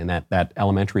Uvalde and that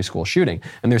elementary school shooting.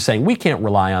 And they're saying, we can't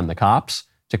rely on the cops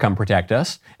to come protect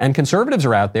us. And conservatives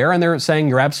are out there and they're saying,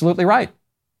 you're absolutely right.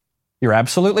 You're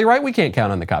absolutely right. We can't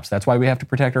count on the cops. That's why we have to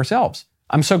protect ourselves.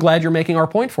 I'm so glad you're making our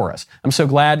point for us. I'm so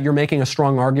glad you're making a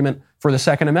strong argument for the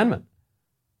Second Amendment.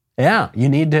 Yeah, you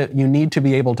need to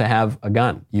be able to have a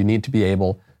gun. You need to be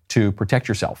able to protect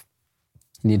yourself.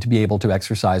 You need to be able to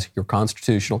exercise your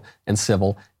constitutional and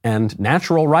civil and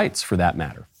natural rights, for that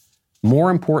matter.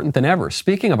 More important than ever,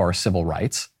 speaking of our civil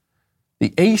rights, the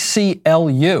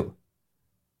ACLU,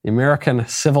 the American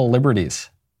Civil Liberties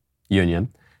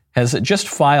Union, has just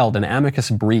filed an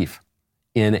amicus brief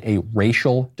in a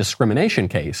racial discrimination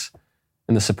case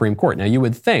in the Supreme Court. Now, you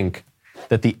would think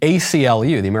that the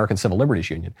ACLU, the American Civil Liberties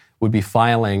Union, would be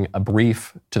filing a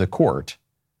brief to the court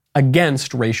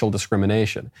against racial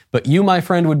discrimination. But you, my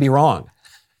friend, would be wrong.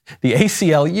 The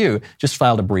ACLU just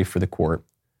filed a brief for the court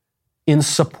in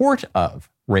support of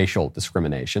racial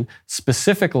discrimination,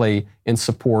 specifically in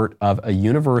support of a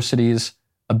university's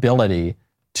ability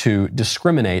to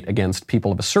discriminate against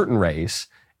people of a certain race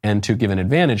and to give an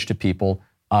advantage to people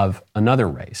of another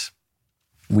race.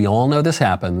 We all know this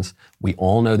happens. We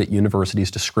all know that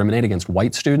universities discriminate against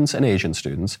white students and Asian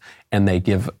students, and they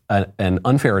give an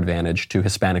unfair advantage to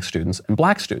Hispanic students and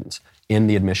black students in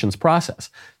the admissions process.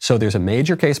 So there's a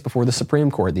major case before the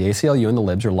Supreme Court. The ACLU and the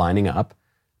Libs are lining up.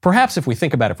 Perhaps if we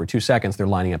think about it for 2 seconds, they're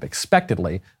lining up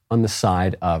expectedly on the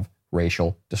side of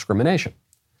racial discrimination.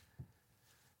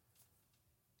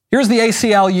 Here's the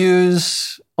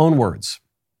ACLU's own words.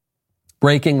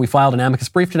 Breaking, we filed an amicus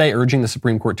brief today urging the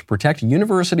Supreme Court to protect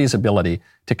universities' ability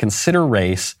to consider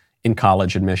race in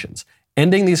college admissions.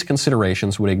 Ending these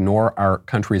considerations would ignore our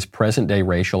country's present-day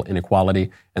racial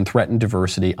inequality and threaten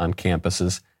diversity on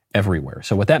campuses everywhere.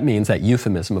 So what that means, that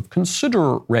euphemism of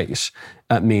consider race,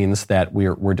 means that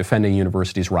we're defending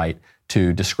universities' right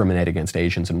to discriminate against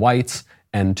Asians and whites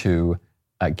and to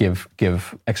give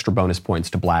extra bonus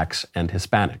points to blacks and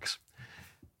Hispanics.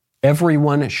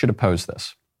 Everyone should oppose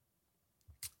this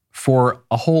for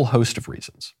a whole host of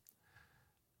reasons.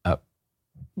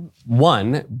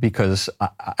 One, because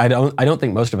I don't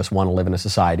think most of us want to live in a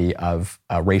society of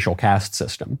a racial caste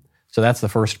system. So that's the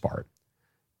first part.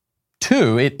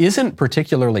 Two, it isn't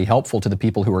particularly helpful to the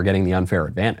people who are getting the unfair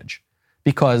advantage,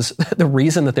 because the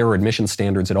reason that there are admission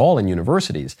standards at all in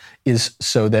universities is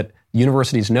so that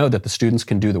universities know that the students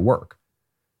can do the work.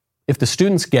 If the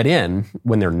students get in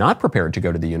when they're not prepared to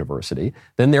go to the university,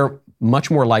 then they're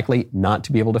much more likely not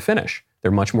to be able to finish.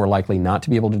 They're much more likely not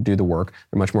to be able to do the work.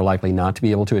 They're much more likely not to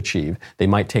be able to achieve. They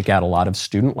might take out a lot of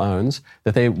student loans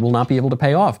that they will not be able to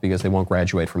pay off because they won't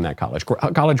graduate from that college.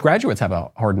 College graduates have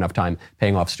a hard enough time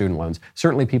paying off student loans.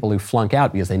 Certainly people who flunk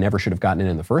out because they never should have gotten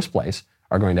in the first place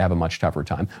are going to have a much tougher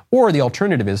time. Or the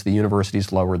alternative is the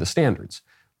universities lower the standards,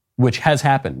 which has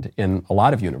happened in a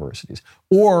lot of universities.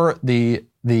 Or the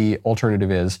alternative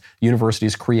is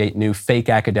universities create new fake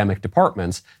academic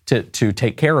departments to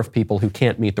take care of people who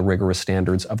can't meet the rigorous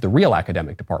standards of the real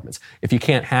academic departments. If you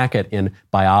can't hack it in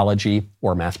biology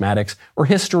or mathematics or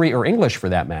history or English for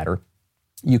that matter,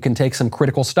 you can take some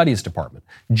critical studies department,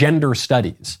 gender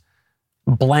studies,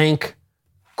 blank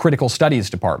critical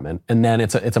studies department, and then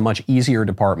it's a much easier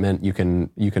department. You can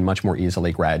much more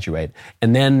easily graduate.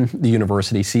 And then the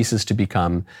university ceases to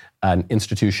become an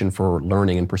institution for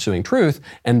learning and pursuing truth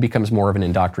and becomes more of an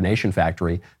indoctrination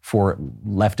factory for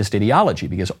leftist ideology,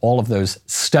 because all of those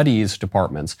studies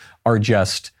departments are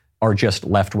just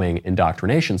left-wing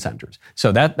indoctrination centers.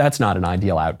 So that's not an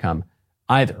ideal outcome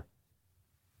either.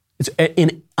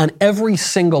 On every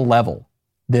single level,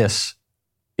 it's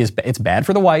bad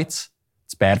for the whites.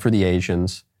 It's bad for the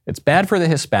Asians. It's bad for the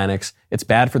Hispanics. It's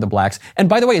bad for the blacks. And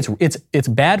by the way, it's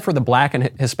bad for the black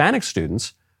and Hispanic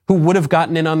students who would have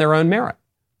gotten in on their own merit,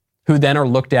 who then are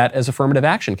looked at as affirmative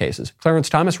action cases. Clarence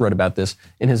Thomas wrote about this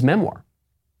in his memoir.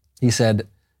 He said,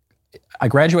 I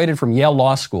graduated from Yale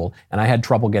Law School and I had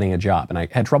trouble getting a job. And I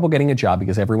had trouble getting a job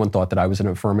because everyone thought that I was an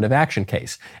affirmative action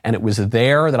case. And it was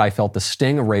there that I felt the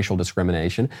sting of racial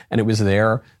discrimination. And it was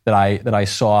there that I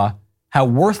saw how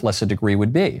worthless a degree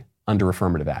would be under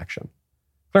affirmative action.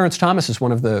 Clarence Thomas is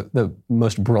one of the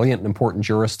most brilliant and important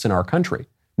jurists in our country,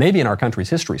 maybe in our country's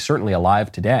history, certainly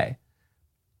alive today.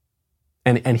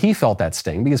 And he felt that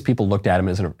sting because people looked at him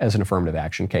as an affirmative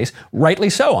action case, rightly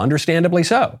so, understandably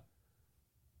so.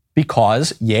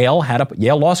 Because Yale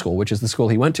Law School, which is the school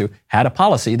he went to, had a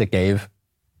policy that gave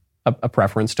a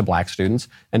preference to black students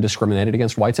and discriminated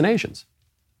against whites and Asians.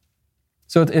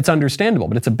 So it's understandable,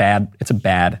 but it's a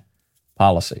bad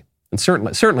policy. And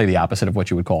certainly the opposite of what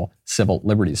you would call civil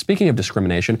liberties. Speaking of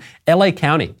discrimination, LA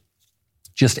County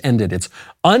just ended its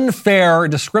unfair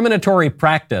discriminatory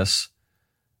practice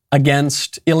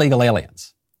against illegal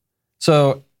aliens.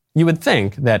 So you would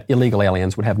think that illegal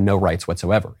aliens would have no rights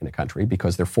whatsoever in a country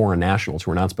because they're foreign nationals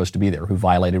who are not supposed to be there, who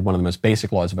violated one of the most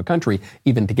basic laws of a country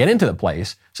even to get into the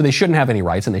place. So they shouldn't have any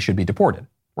rights and they should be deported,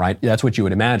 right? That's what you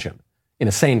would imagine in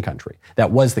a sane country.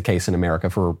 That was the case in America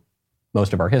for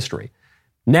most of our history.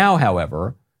 Now,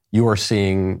 however, you are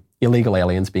seeing illegal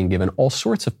aliens being given all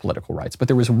sorts of political rights. But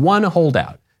there was one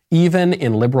holdout, even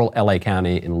in liberal LA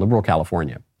County, in liberal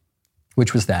California,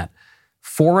 which was that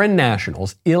foreign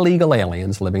nationals, illegal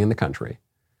aliens living in the country,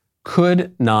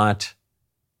 could not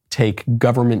take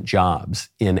government jobs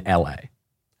in LA.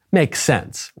 Makes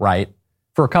sense, right?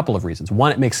 For a couple of reasons.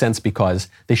 One, it makes sense because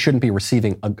they shouldn't be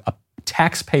receiving a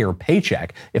taxpayer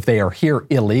paycheck if they are here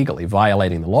illegally,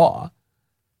 violating the law.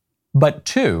 But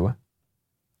two,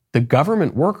 the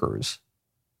government workers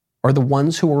are the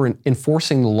ones who are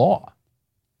enforcing the law.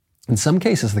 In some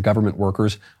cases, the government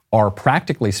workers are,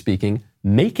 practically speaking,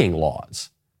 making laws.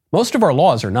 Most of our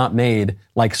laws are not made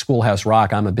like Schoolhouse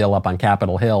Rock. I'm a bill up on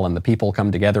Capitol Hill and the people come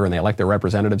together and they elect their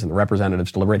representatives and the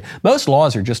representatives deliberate. Most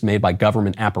laws are just made by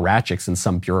government apparatchiks in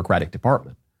some bureaucratic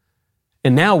department.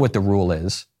 And now what the rule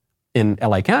is in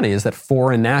LA County is that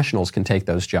foreign nationals can take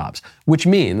those jobs, which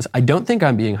means, I don't think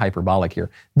I'm being hyperbolic here,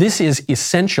 this is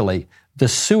essentially the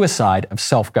suicide of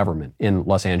self-government in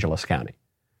Los Angeles County.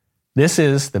 This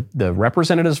is the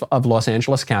representatives of Los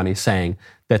Angeles County saying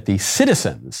that the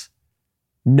citizens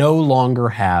no longer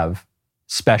have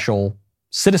special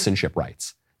citizenship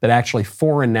rights, that actually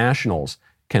foreign nationals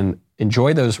can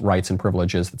enjoy those rights and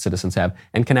privileges that citizens have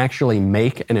and can actually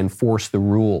make and enforce the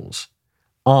rules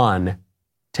on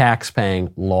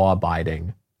tax-paying,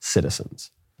 law-abiding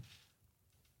citizens.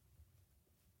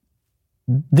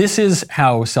 This is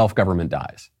how self-government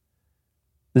dies.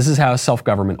 This is how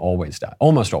self-government always dies,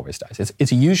 almost always dies.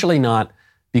 It's usually not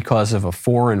because of a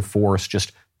foreign force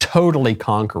just totally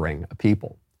conquering a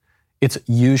people. It's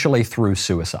usually through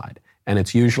suicide, and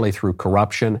it's usually through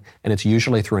corruption, and it's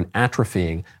usually through an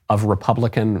atrophying of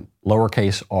Republican,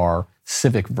 lowercase r,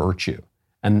 civic virtue.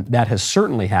 And that has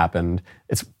certainly happened.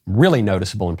 It's really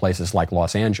noticeable in places like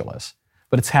Los Angeles,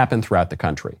 but it's happened throughout the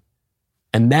country.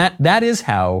 And that is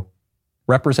how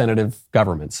representative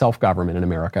government, self-government in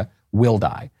America will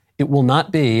die. It will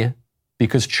not be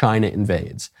because China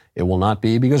invades. It will not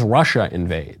be because Russia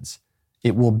invades.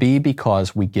 It will be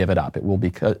because we give it up. It will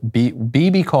be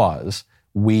because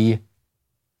we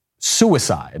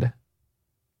suicide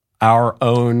our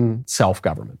own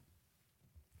self-government.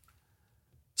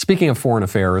 Speaking of foreign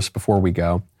affairs, before we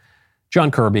go, John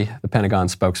Kirby, the Pentagon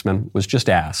spokesman, was just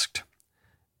asked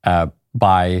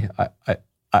by, I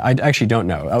actually don't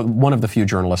know, one of the few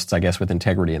journalists, I guess, with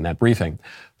integrity in that briefing,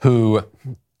 who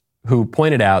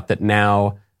pointed out that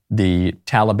now the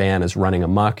Taliban is running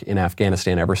amok in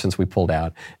Afghanistan ever since we pulled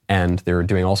out, and they're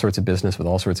doing all sorts of business with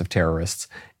all sorts of terrorists.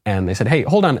 And they said, hey,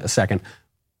 hold on a second.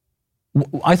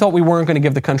 I thought we weren't going to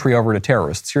give the country over to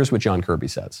terrorists. Here's what John Kirby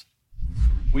says.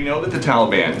 We know that the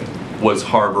Taliban was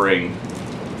harboring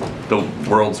the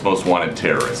world's most wanted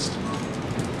terrorist.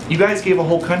 You guys gave a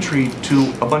whole country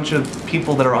to a bunch of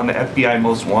people that are on the FBI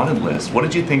most wanted list. What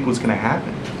did you think was going to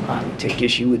happen? I would take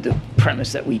issue with the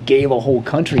premise that we gave a whole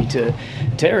country to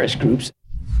terrorist groups.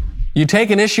 You take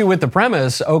an issue with the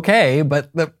premise, okay,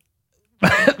 but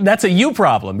that's a you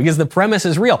problem because the premise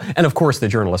is real. And of course, the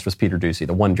journalist was Peter Doocy,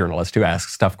 the one journalist who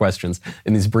asks tough questions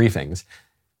in these briefings.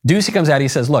 Doocy comes out, he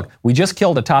says, look, we just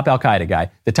killed a top al-Qaeda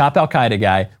guy. The top al-Qaeda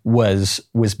guy was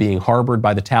being harbored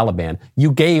by the Taliban.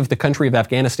 You gave the country of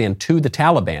Afghanistan to the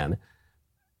Taliban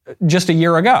just a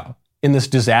year ago in this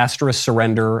disastrous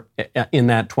surrender in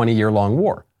that 20-year-long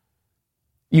war.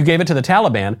 You gave it to the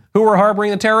Taliban, who were harboring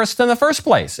the terrorists in the first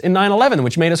place in 9/11,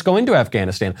 which made us go into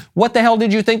Afghanistan. What the hell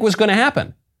did you think was going to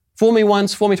happen? Fool me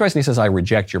once, fool me twice. And he says, I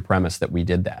reject your premise that we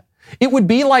did that. It would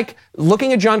be like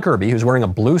looking at John Kirby, who's wearing a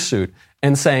blue suit,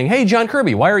 and saying, hey, John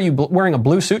Kirby, why are you wearing a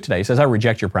blue suit today? He says, I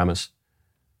reject your premise.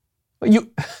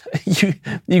 You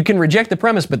can reject the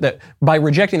premise, but by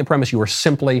rejecting the premise, you are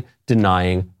simply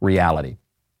denying reality,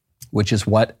 which is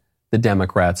what the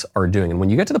Democrats are doing. And when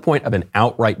you get to the point of an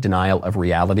outright denial of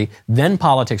reality, then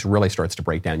politics really starts to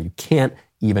break down. You can't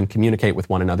even communicate with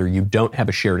one another. You don't have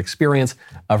a shared experience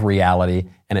of reality,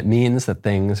 and it means that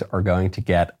things are going to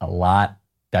get a lot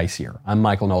dicier. I'm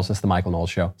Michael Knowles. This is The Michael Knowles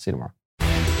Show. See you tomorrow.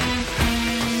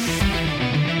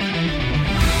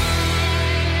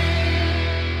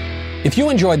 If you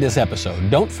enjoyed this episode,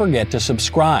 don't forget to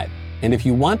subscribe. And if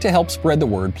you want to help spread the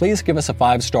word, please give us a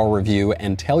 5-star review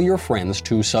and tell your friends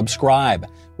to subscribe.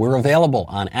 We're available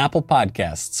on Apple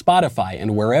Podcasts, Spotify,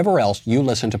 and wherever else you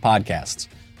listen to podcasts.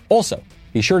 Also,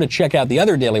 be sure to check out the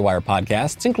other Daily Wire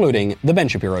podcasts, including The Ben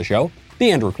Shapiro Show,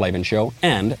 The Andrew Klavan Show,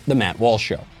 and The Matt Walsh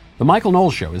Show. The Michael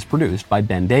Knowles Show is produced by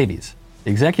Ben Davies.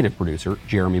 Executive producer,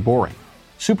 Jeremy Boring.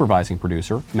 Supervising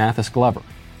producer, Mathis Glover.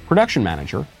 Production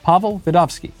manager, Pavel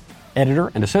Vidovsky.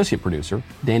 Editor and associate producer,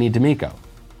 Danny D'Amico.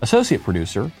 Associate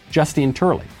producer, Justine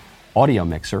Turley. Audio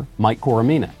mixer, Mike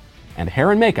Coromina. And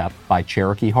hair and makeup by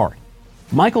Cherokee Hart.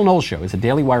 Michael Knowles Show is a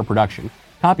Daily Wire production.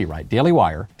 Copyright Daily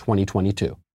Wire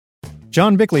 2022.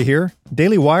 John Bickley here,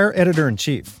 Daily Wire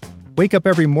Editor-in-Chief. Wake up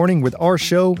every morning with our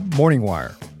show, Morning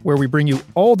Wire, where we bring you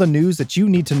all the news that you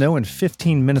need to know in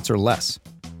 15 minutes or less.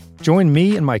 Join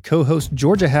me and my co-host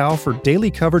Georgia Howe for daily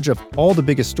coverage of all the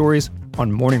biggest stories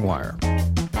on Morning Wire.